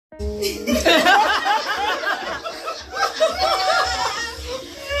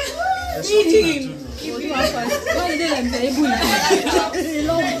Eating.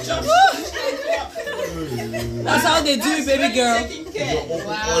 That's how they do it, baby girl.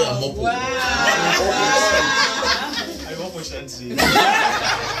 Wow.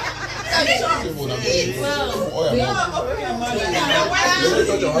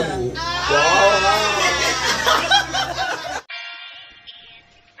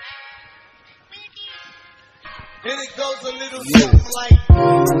 And it goes a little something like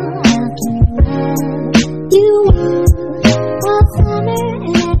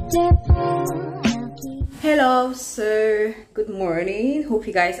Hello, so good morning. Hope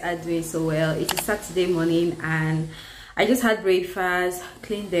you guys are doing so well. It is Saturday morning and I just had breakfast,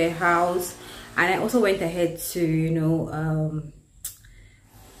 cleaned the house, and I also went ahead to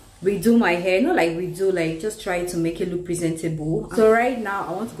redo my hair. Not like redo, like just try to make it look presentable. So right now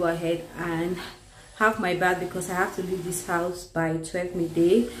I want to go ahead and have my bath because I have to leave this house by 12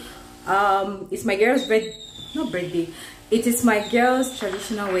 midday. It's my girl's birthday. It is my girl's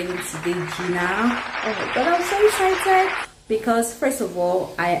traditional wedding today, Gina. Oh my god, I'm so excited because first of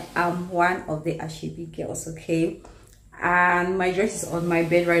all, I am one of the Ashebi girls, okay? And my dress is on my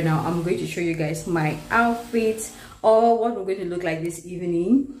bed right now. I'm going to show you guys my outfit or what we're going to look like this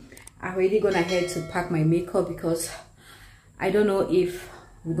evening. I'm already gonna head to pack my makeup because I don't know if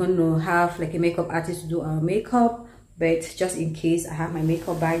we're going to have like a makeup artist to do our makeup, but just in case, I have my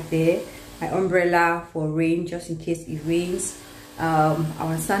makeup bag there, my umbrella for rain just in case it rains,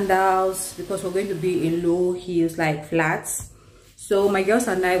 our sandals because we're going to be in low heels like flats. So my girls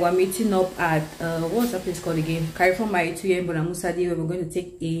and I were meeting up at what's that place called again, Carrefour Maritu in Bonamusadi, where we're going to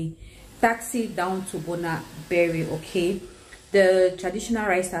take a taxi down to Bonaberry. Okay, the traditional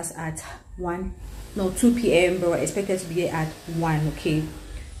ride starts at 2 p.m. but we're expected to be there at 1. Okay,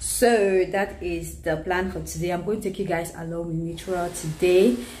 so that is the plan for today. I'm going to take you guys along with me throughout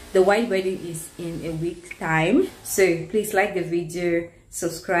today. The white wedding is in a week's time, so please like the video,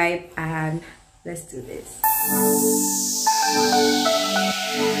 subscribe, and let's do this.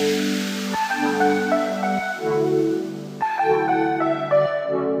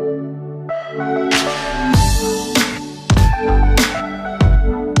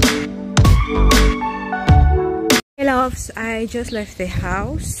 Hey loves, I just left the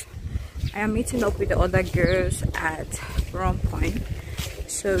house. I am meeting up with the other girls at Ron Point,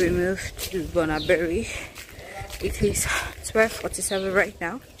 so we moved to Bonaberry. It is 12:47 right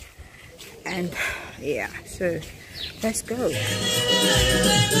now, and yeah, so let's go.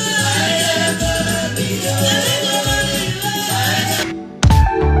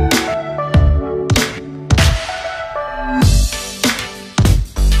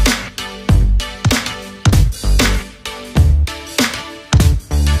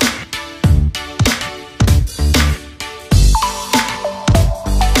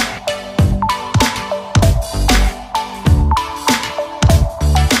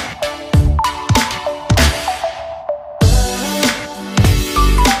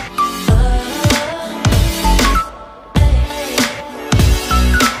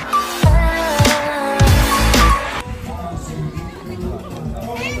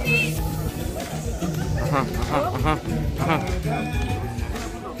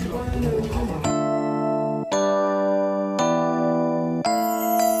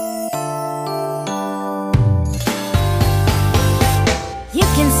 You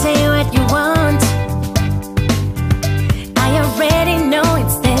can say what you want. I already know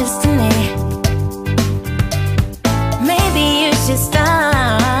it's destiny. Maybe you should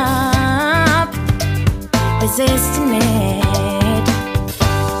stop resisting it.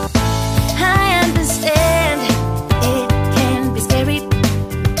 I understand it can be scary,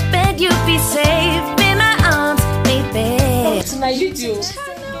 but you'll be safe in my arms, baby. To my YouTube.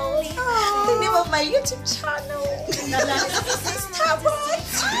 The name of my YouTube channel.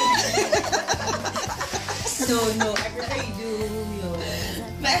 No, I prefer you do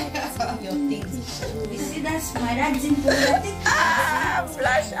your things. You see that smile, that's important.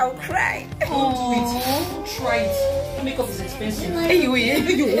 Flash, I'll cry. Don't try it. Makeup is expensive. Anyway,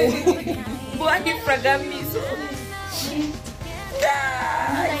 but you forgot me so.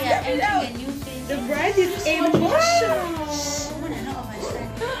 The bride is emotional.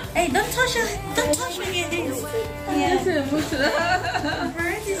 Hey, don't touch her. Don't touch me. Yeah.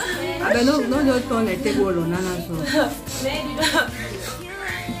 But no, just turn like take one on Nana.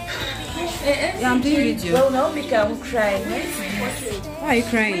 Yeah, I'm doing video. Well, now we can cry. Why are you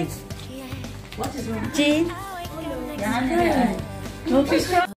crying? What is wrong? Jane. No, please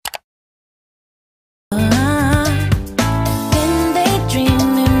cry. Been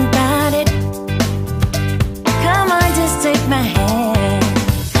daydreaming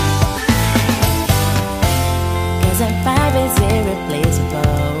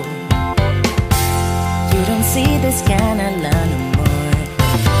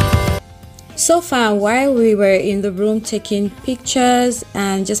So far, while we were in the room taking pictures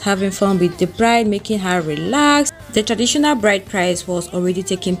and just having fun with the bride, making her relax, the traditional bride price was already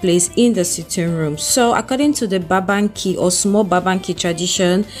taking place in the sitting room. So according to the Babanki or small Babanki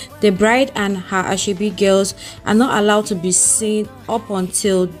tradition, the bride and her Ashebi girls are not allowed to be seen up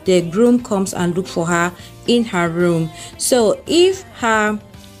until the groom comes and look for her in her room. So if her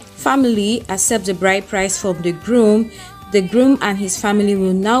family accepts the bride price from the groom and his family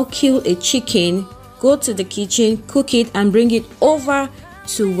will now kill a chicken, go to the kitchen, cook it and bring it over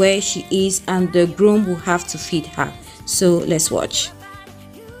to where she is, and the groom will have to feed her. So let's watch.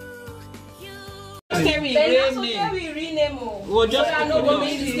 We'll just all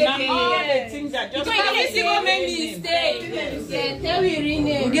the things that just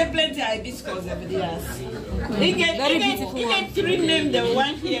we get plenty of hibiscus over there. He get 3 names, the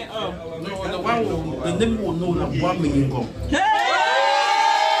one here up. No, the one the name will know that 1 million go.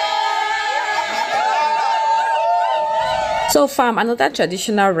 So fam, another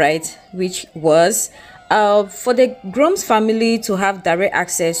traditional rite which was for the groom's family to have direct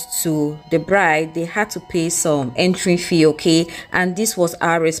access to the bride, they had to pay some entry fee, okay? And this was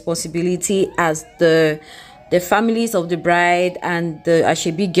our responsibility as the families of the bride and the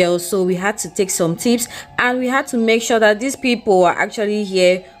Ashebi girls. So we had to take some tips and we had to make sure that these people were actually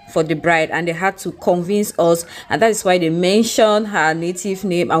here for the bride, and they had to convince us, and that is why they mentioned her native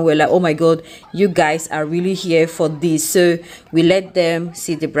name, and we're like, oh my god, you guys are really here for this. So we let them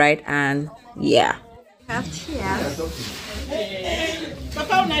see the bride, and yeah.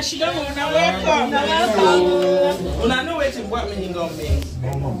 Papa, una she don't wanna welcome. Una know what meaning gonna mean.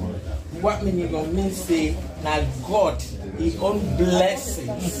 What meaning gonna mean say na God His own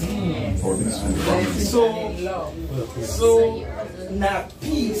blessings. So na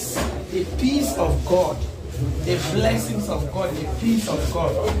peace, the peace of God, the blessings of God, the peace of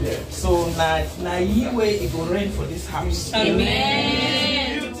God. So na you way it go rain for this house.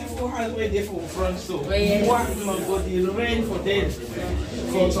 Amen. Beautiful house where they from front, so what no go the rain for them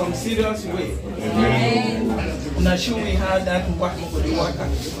for some serious way. Amen. Now show me how that working for the water.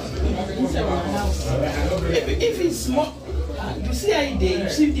 If it's small, you see how they you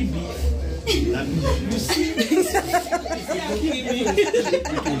see the beef. You see,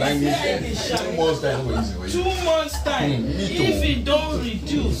 2 months time. If it don't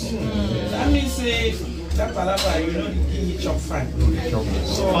reduce, that means that palava, you know, the chop fine.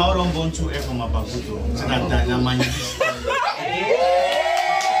 So how long going to echo my bakuto?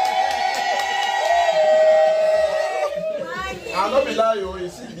 I'll not be lying, you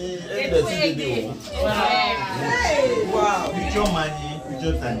see the video. Wow. With your money, with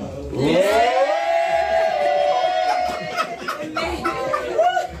your time.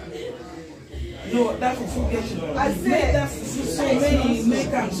 No, that will forget you. I said that so many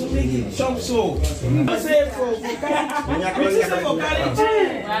make them so make it chop so. I say for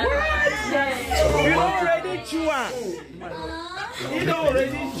you already chew. You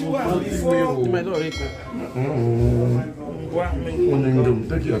already chew before. You might already cook.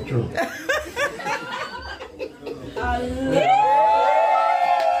 Take your turn.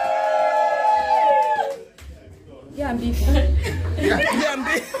 Yeah, beef.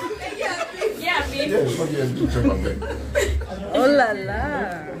 Oh la la.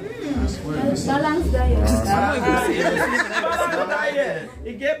 Balanced diet.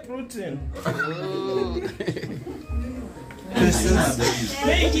 It get protein.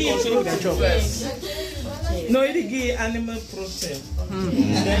 No, it give animal protein.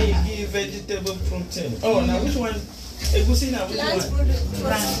 Then it give vegetable protein. Oh, now which one? Egusi now which one?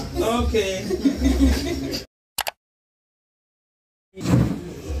 Okay.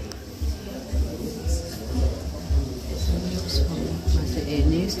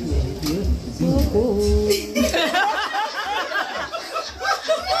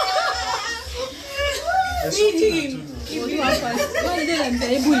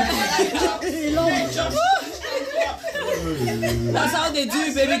 That's how they do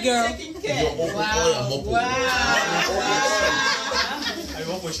it, baby girl. Wow. I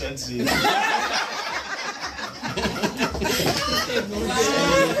won't push that to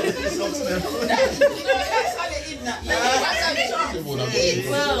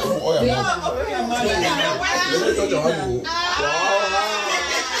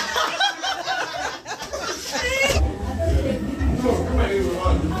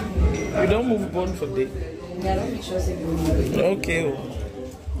You don't move bone for day. Okay.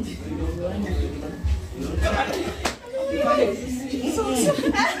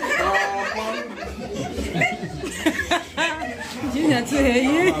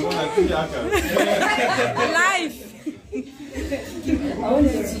 Life.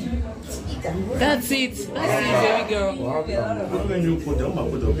 That's it. That's it, baby girl. Oh,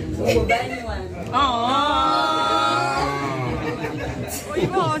 you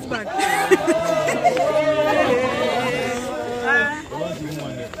want husband?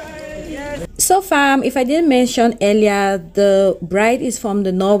 So fam, if I didn't mention earlier, the bride is from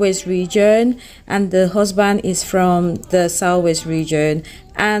the Northwest region and the husband is from the Southwest region,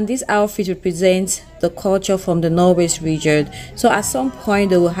 and this outfit represents the culture from the Northwest region. So at some point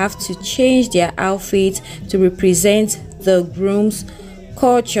they will have to change their outfit to represent the groom's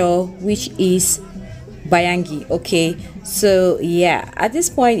culture, which is Bayangi. Okay, so yeah, at this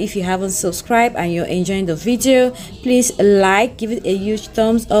point, if you haven't subscribed and you're enjoying the video, please like, give it a huge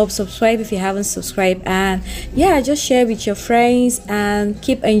thumbs up, subscribe if you haven't subscribed, and yeah, just share with your friends and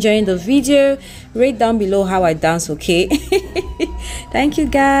keep enjoying the video. Rate down below how I dance. Okay. Thank you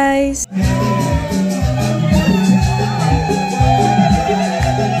guys.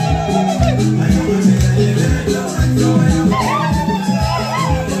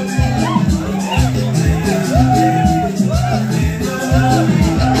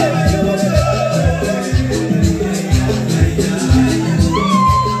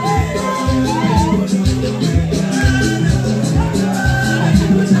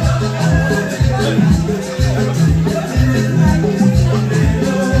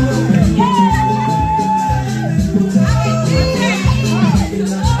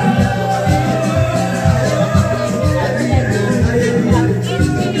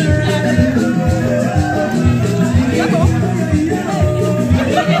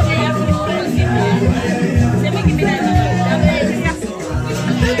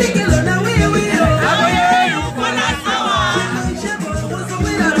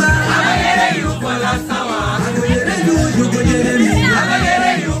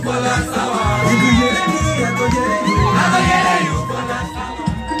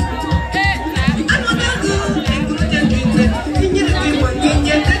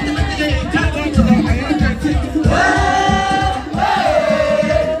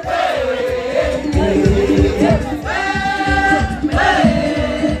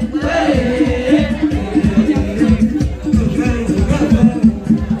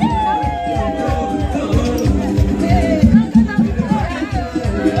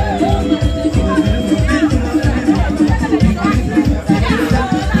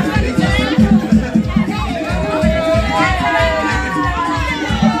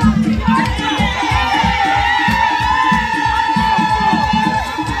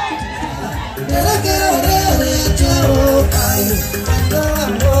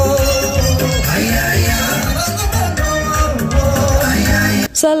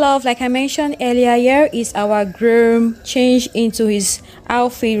 So love, like I mentioned earlier, here is our groom changed into his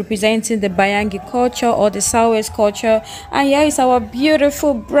outfit representing the Bayangi culture or the Southwest culture, and here is our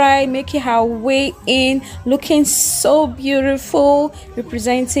beautiful bride making her way in, looking so beautiful,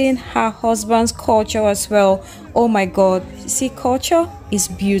 representing her husband's culture as well. Oh my god, see, culture is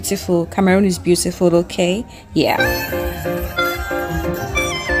beautiful. Cameroon is beautiful. Okay, yeah.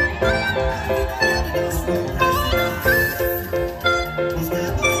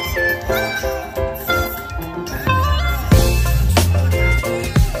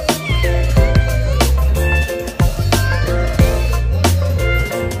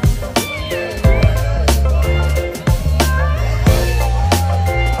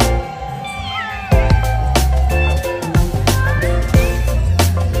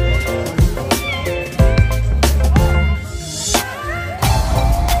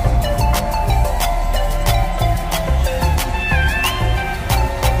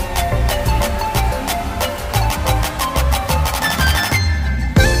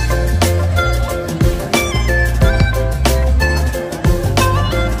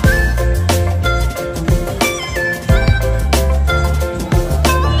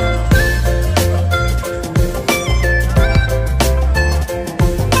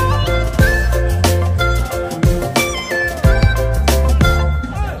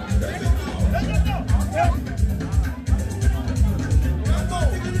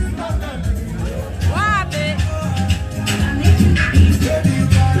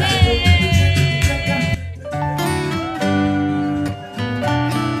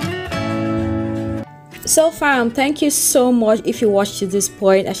 So fam, thank you so much if you watched to this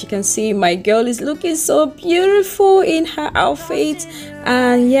point. As you can see, my girl is looking so beautiful in her outfit,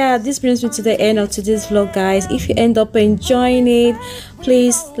 and yeah, this brings me to the end of today's vlog, guys. If you end up enjoying it,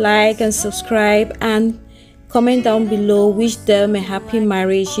 please like and subscribe and comment down below, wish them a happy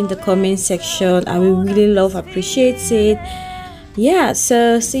marriage in the comment section. I will really appreciate it. Yeah,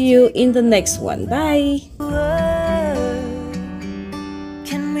 so see you in the next one. Bye.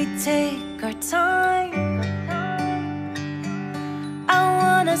 time. I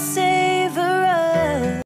wanna say